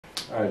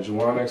Alright,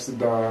 Juwan next to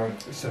Don.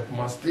 Except for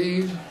my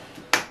STEEZ.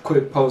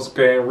 Quick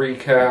post-game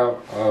recap.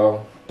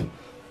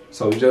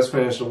 So we just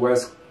finished the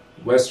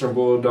Western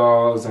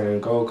Bulldogs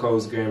and Gold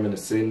Coast game in the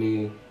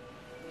Sydney.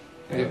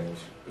 Yep.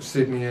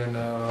 Sydney and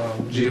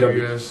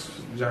GWS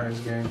Giants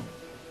game.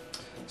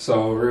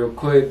 So real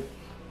quick,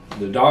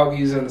 the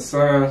Doggies and the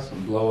Swans,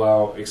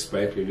 blowout,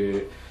 expected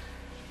it.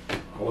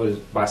 I was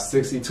by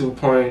 62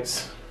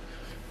 points.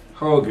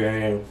 Whole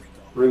game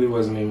really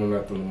wasn't even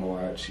nothing to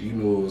watch. You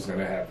knew it was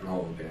gonna happen the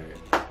whole game.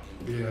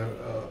 Yeah.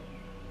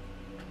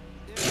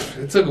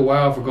 It took a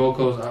while for Gold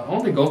Coast. I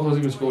don't think Gold Coast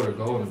even scored a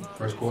goal in the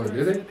first quarter,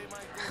 did they?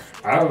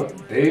 I don't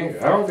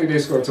think they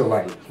scored till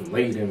like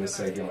late in the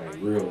second, like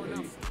real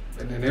late.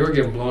 And then they were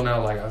getting blown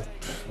out. Like at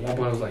one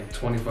point it was like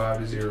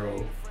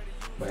 25-0,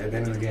 but at the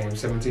end of the game,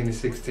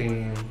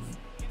 17-16.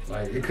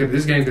 Like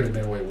this game could have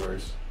been way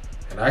worse.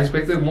 And I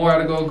expected more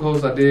out of Gold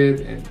Coast. I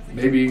did, and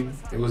maybe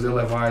it was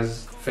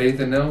ill-advised faith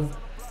in them.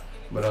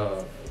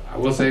 But I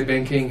will say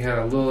Ben King had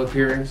a little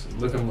appearance,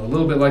 looking a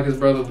little bit like his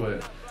brother,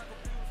 but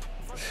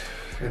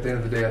at the end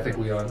of the day, I think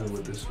we all knew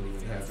what this was going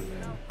to happen,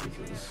 man.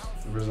 Because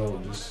the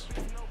result just...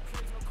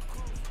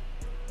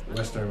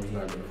 Western was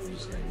not going to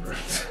lose this game,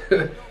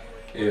 bro.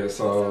 Yeah,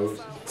 so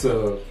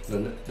to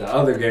the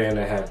other game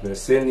that happened,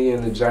 Sydney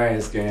and the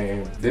Giants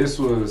game, this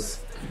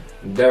was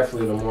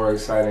definitely the more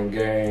exciting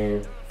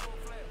game.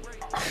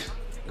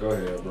 Go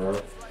ahead,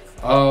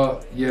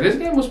 bro. Yeah, this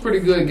game was pretty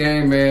good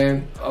game,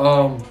 man.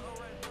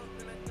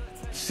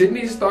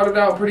 Sydney started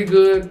out pretty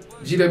good.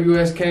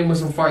 GWS came with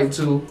some fight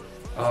too.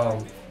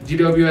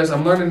 GWS,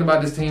 I'm learning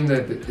about this team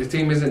that this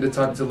team isn't the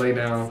type to lay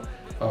down,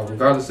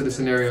 regardless of the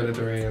scenario that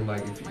they're in.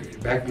 Like if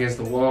you're back against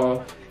the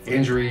wall,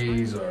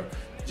 injuries or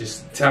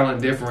just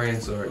talent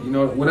difference, or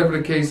whatever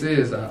the case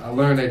is. I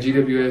learned that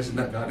GWS,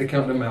 not to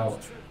count them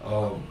out.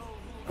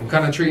 I'm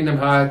kind of treating them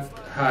how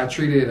I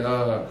treated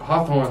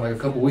Hawthorne like a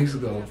couple weeks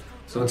ago.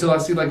 So until I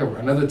see like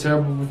another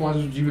terrible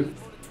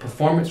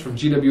performance from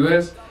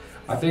GWS,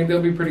 I think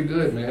they'll be pretty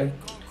good, man.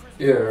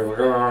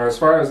 Yeah, as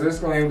far as this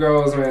game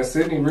goes, man,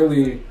 Sydney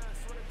really...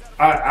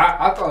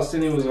 I thought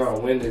Sydney was going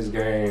to win this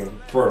game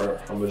for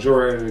a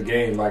majority of the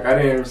game. Like,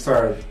 I didn't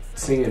start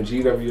seeing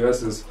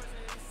GWS's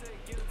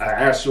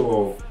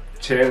actual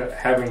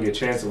having a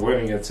chance of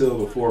winning until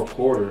the fourth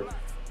quarter.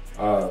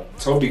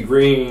 Toby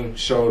Green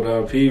showed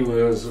up. He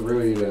was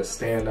really the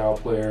standout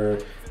player,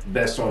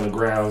 best on the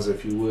grounds,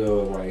 if you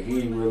will. Like,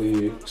 he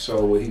really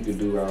showed what he could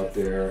do out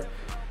there.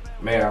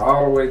 Man,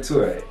 all the way to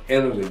the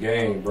end of the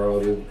game, bro.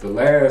 The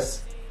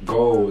last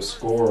goal was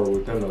scored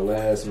within the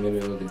last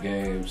minute of the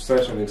game.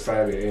 Such an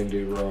exciting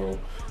ending, bro.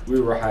 We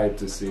were hyped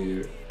to see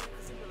it.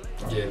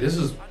 Yeah, this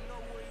is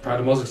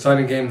probably the most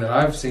exciting game that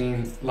I've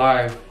seen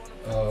live.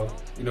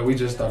 We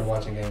just started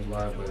watching games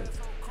live,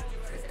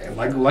 but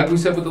like we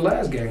said with the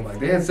last game, like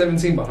they had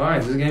 17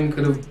 behind. This game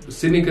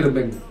Sydney could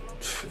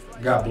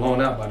have got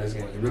blown out by this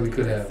game. It really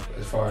could have,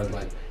 as far as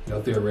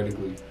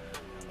theoretically.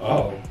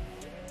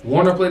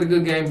 Warner played a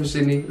good game for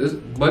Sydney.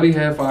 Buddy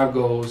had 5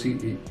 goals.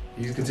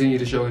 He's continued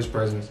to show his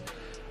presence.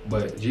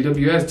 But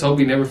GWS,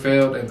 Toby never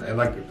failed, and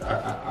like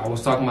I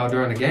was talking about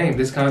during the game,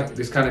 this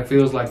kind of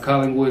feels like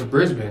Collingwood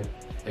Brisbane.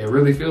 It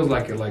really feels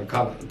like it. Like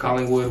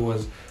Collingwood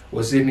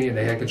was Sydney, and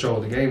they had control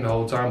of the game the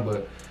whole time.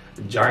 But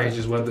the Giants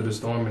just weathered the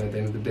storm, and at the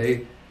end of the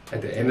day,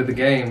 at the end of the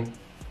game,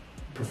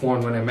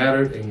 performed when it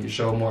mattered, and you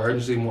showed more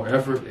urgency, more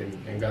effort,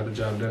 and got the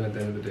job done at the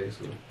end of the day.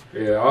 So.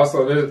 Yeah,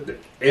 also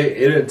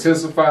it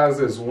intensifies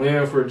this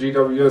win for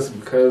GWS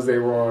because they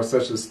were on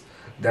such a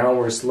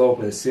downward slope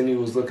and Sydney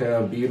was looking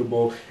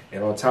unbeatable.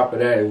 And on top of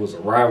that, it was a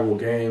rival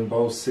game.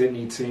 Both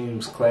Sydney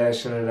teams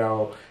clashing it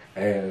out.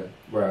 And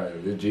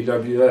the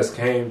GWS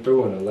came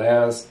through in the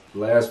last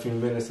few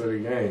minutes of the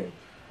game.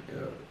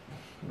 Yeah,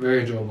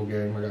 very enjoyable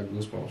game. I got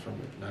goosebumps from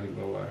it, not even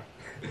gonna lie.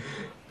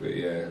 But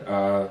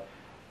yeah,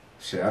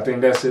 shit, I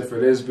think that's it for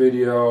this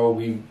video.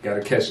 We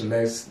gotta catch the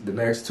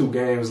next 2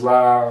 games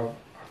live.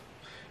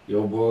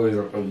 Yo, boys,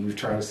 you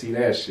trying to see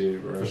that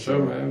shit, bro. For sure,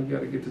 man. We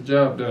gotta get the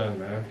job done,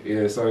 man.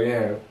 Yeah, so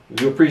yeah,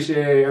 we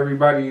appreciate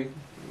everybody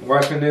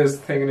watching this,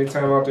 taking the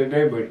time out their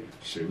day, but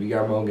shit, we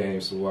got more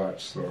games to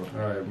watch. So,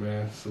 all right,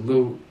 man.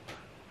 Salute,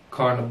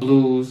 Cardinal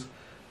Blues.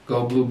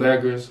 Go Blue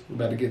Beggars. We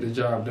about to get the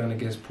job done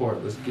against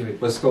Port. Let's get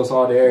it. West Coast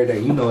all day, every day.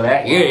 You know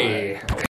that. Yeah.